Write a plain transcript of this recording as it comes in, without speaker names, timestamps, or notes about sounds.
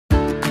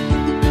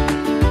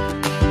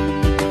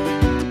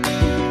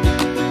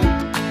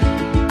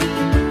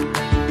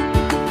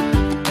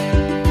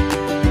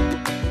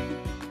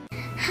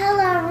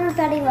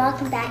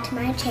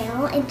my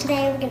channel, and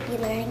today we're going to be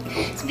learning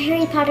some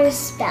Harry Potter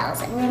spells.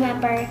 And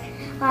remember,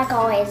 like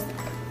always,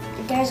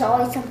 there's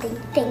always something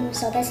themed,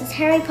 so this is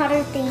Harry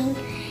Potter themed,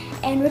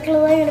 and we're going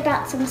to learn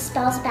about some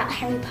spells about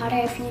Harry Potter.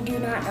 If you do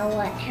not know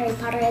what Harry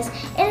Potter is,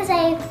 it is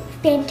a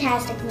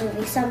fantastic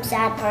movie. Some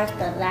sad parts,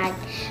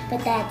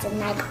 but that's in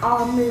like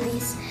all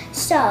movies.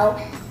 So,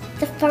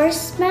 the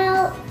first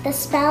spell, the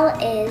spell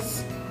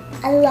is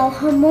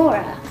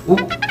Alohomora.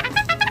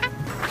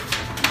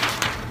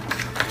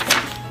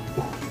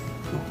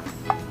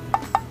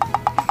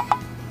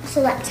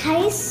 So that's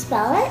how you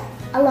spell it,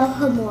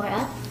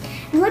 Alohomora.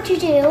 And what you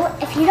do,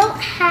 if you don't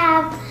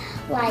have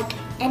like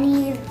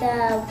any of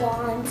the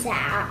wands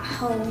at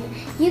home,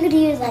 you could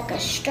use like a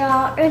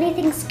straw or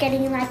anything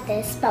skinny like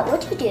this. But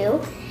what you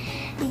do,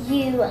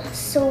 you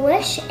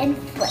swish and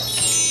flick.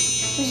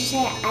 You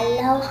say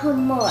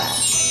Alohomora.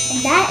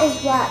 And that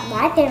is what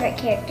my favorite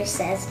character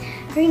says.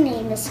 Her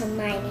name is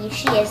Hermione.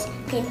 She is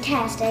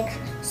fantastic,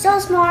 so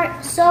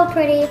smart, so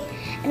pretty,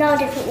 in all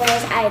different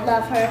ways. I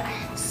love her.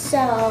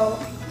 So,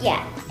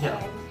 yeah.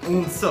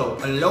 So,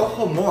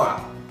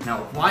 Alohomora.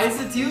 Now, why is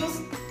it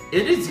used?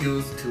 It is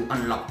used to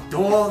unlock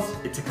doors,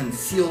 to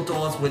conceal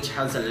doors which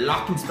has a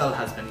locking spell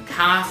has been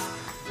cast,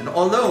 and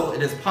although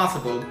it is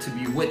possible to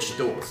bewitch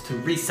doors to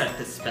reset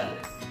the spell.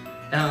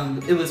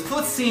 It was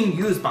first seen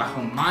used by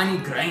Hermione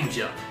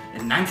Granger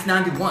in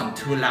 1991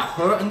 to allow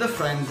her and the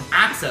friends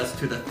access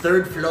to the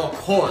third floor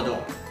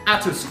corridor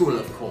at her school,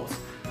 of course.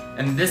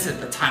 And this at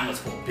the time was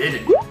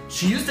forbidden.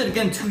 She used it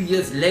again 2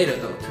 years later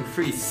though to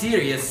free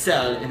Sirius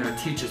cell in her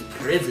teacher's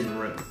prison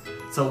room.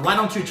 So why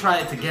don't you try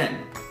it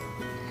again?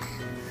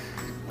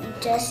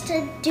 Just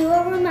to do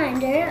a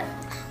reminder,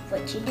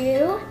 what you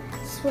do,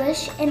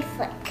 swish and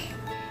flick.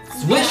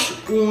 Swish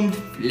and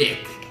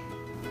flick.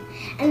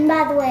 And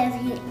by the way,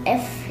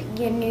 if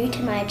you're new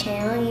to my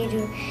channel, you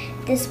do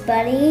this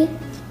buddy,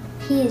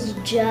 he is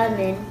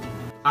German.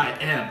 I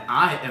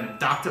am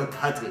Dr.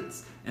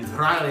 Cuddles, and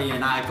Rylie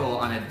and I go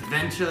on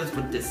adventures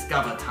with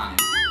DiscoverTime.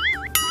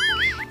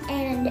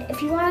 And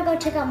if you want to go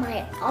check out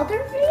my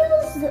other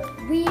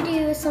videos, we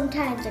do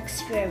sometimes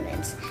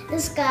experiments.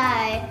 This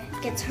guy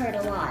gets hurt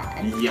a lot,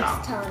 I'm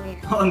just telling you.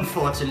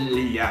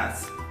 Unfortunately,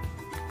 yes.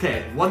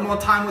 Okay, one more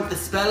time with the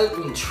spell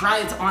and try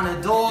it on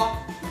a door.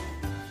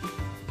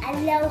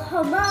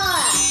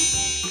 Alohomora.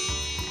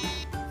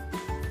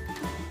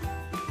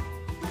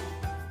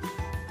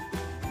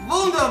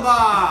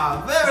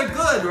 Wunderbar! Very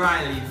good,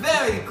 Rylie.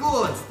 Very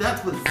good.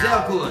 That was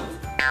sehr good.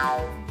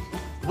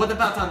 What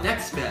about our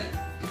next spell?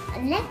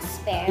 Our next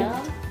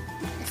spell,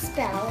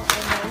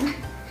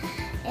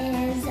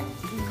 is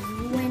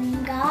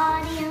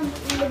Wingardium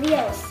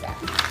Leviosa.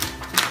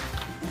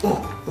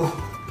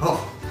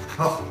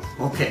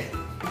 Okay.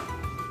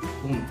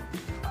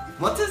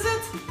 What is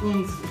it?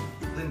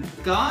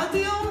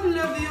 Wingardium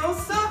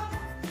Leviosa?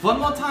 One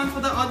more time for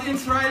the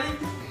audience, Rylie.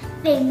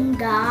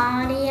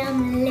 Wingardium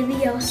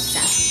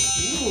Leviosa.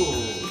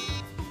 Ooh.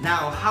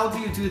 Now, how do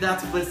you do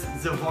that with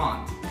the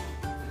wand?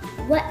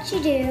 What you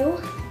do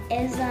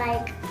is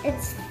like,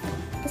 it's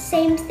the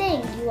same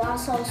thing. You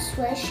also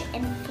swish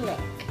and flick.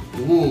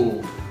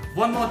 Ooh.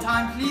 One more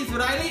time, please,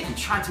 Rylie, and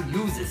try to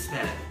use this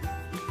spell.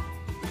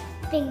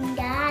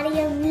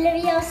 Wingardium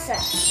Leviosa.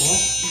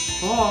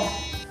 Oh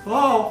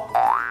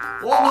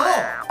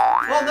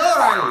no,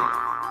 Rylie.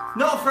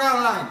 No,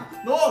 Fraulein.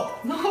 No.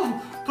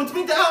 Put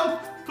me down.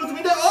 Oh.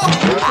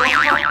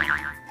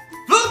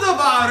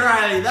 Wunderbar,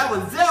 Rylie. That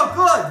was so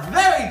good.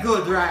 Very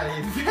good,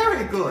 Rylie.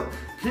 Very good.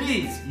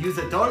 Please use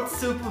adult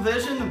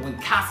supervision when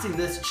casting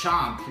this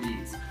charm,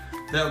 please.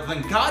 The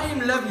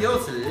Wingardium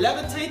Leviosa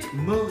levitates,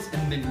 moves,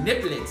 and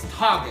manipulates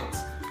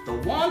targets. The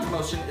wand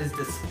motion is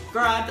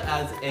described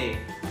as a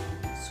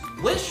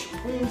swish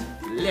und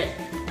flick.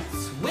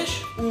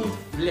 Swish und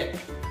flick.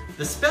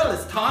 The spell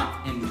is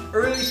taught in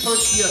early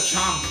first-year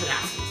charm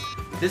classes.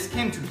 This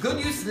came to good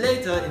use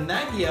later in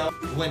that year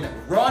when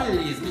Ron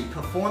Weasley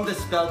performed the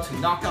spell to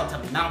knock out a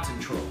mountain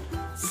troll.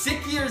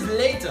 6 years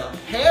later,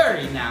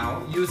 Harry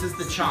now uses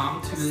the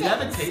charm to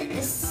levitate.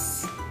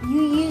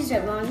 You used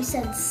it wrong, you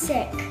said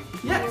sick.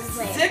 Yes,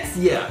 6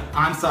 years.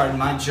 I'm sorry,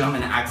 my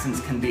German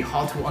accents can be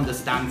hard to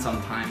understand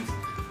sometimes.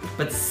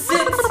 But 6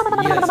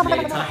 years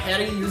later,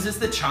 Harry uses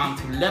the charm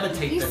to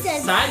levitate the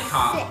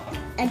sidecar. Sick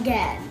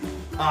again.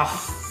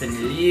 Ach, den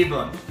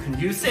Lieben. Can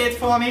you say it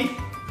for me?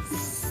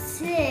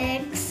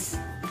 6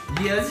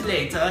 years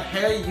later,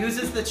 Harry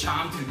uses the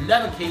charm to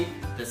levitate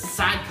the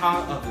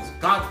sidecar of his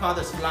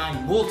godfather's flying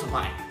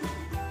motorbike.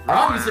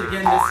 Ron used it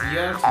again this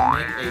year to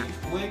make a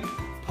twig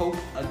poke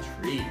a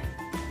tree.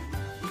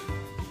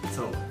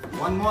 So,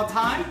 one more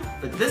time,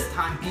 but this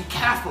time be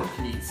careful,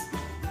 please.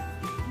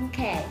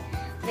 Okay,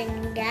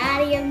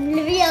 Wingardium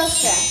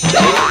Leviosa.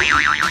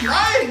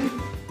 Nein!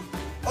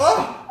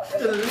 Oh,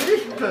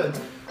 Lieben!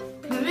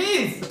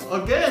 Please,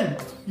 again,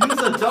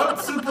 use adult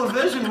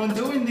supervision when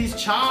doing these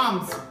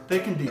charms. They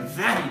can be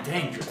very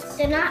dangerous.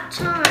 They're not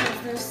charms,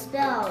 they're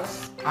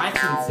spells. I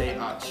can say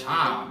are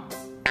charms.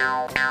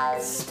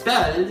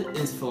 Spell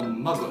is for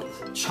muggles.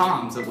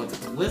 Charms are what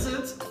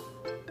wizards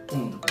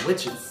and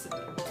witches say.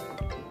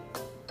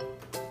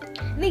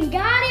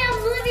 Wingardium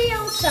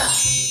Leviosa.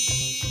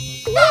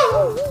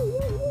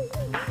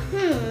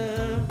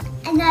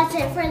 And that's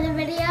it for the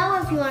video.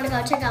 If you want to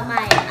go check out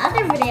my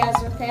other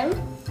videos with him,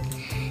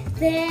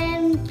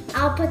 then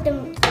I'll put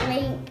them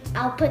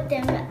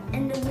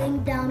in the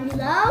link down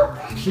below.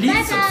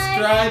 Please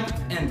subscribe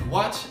and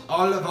watch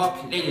all of our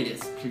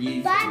playlists,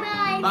 please. Bye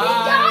bye.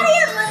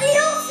 Bye.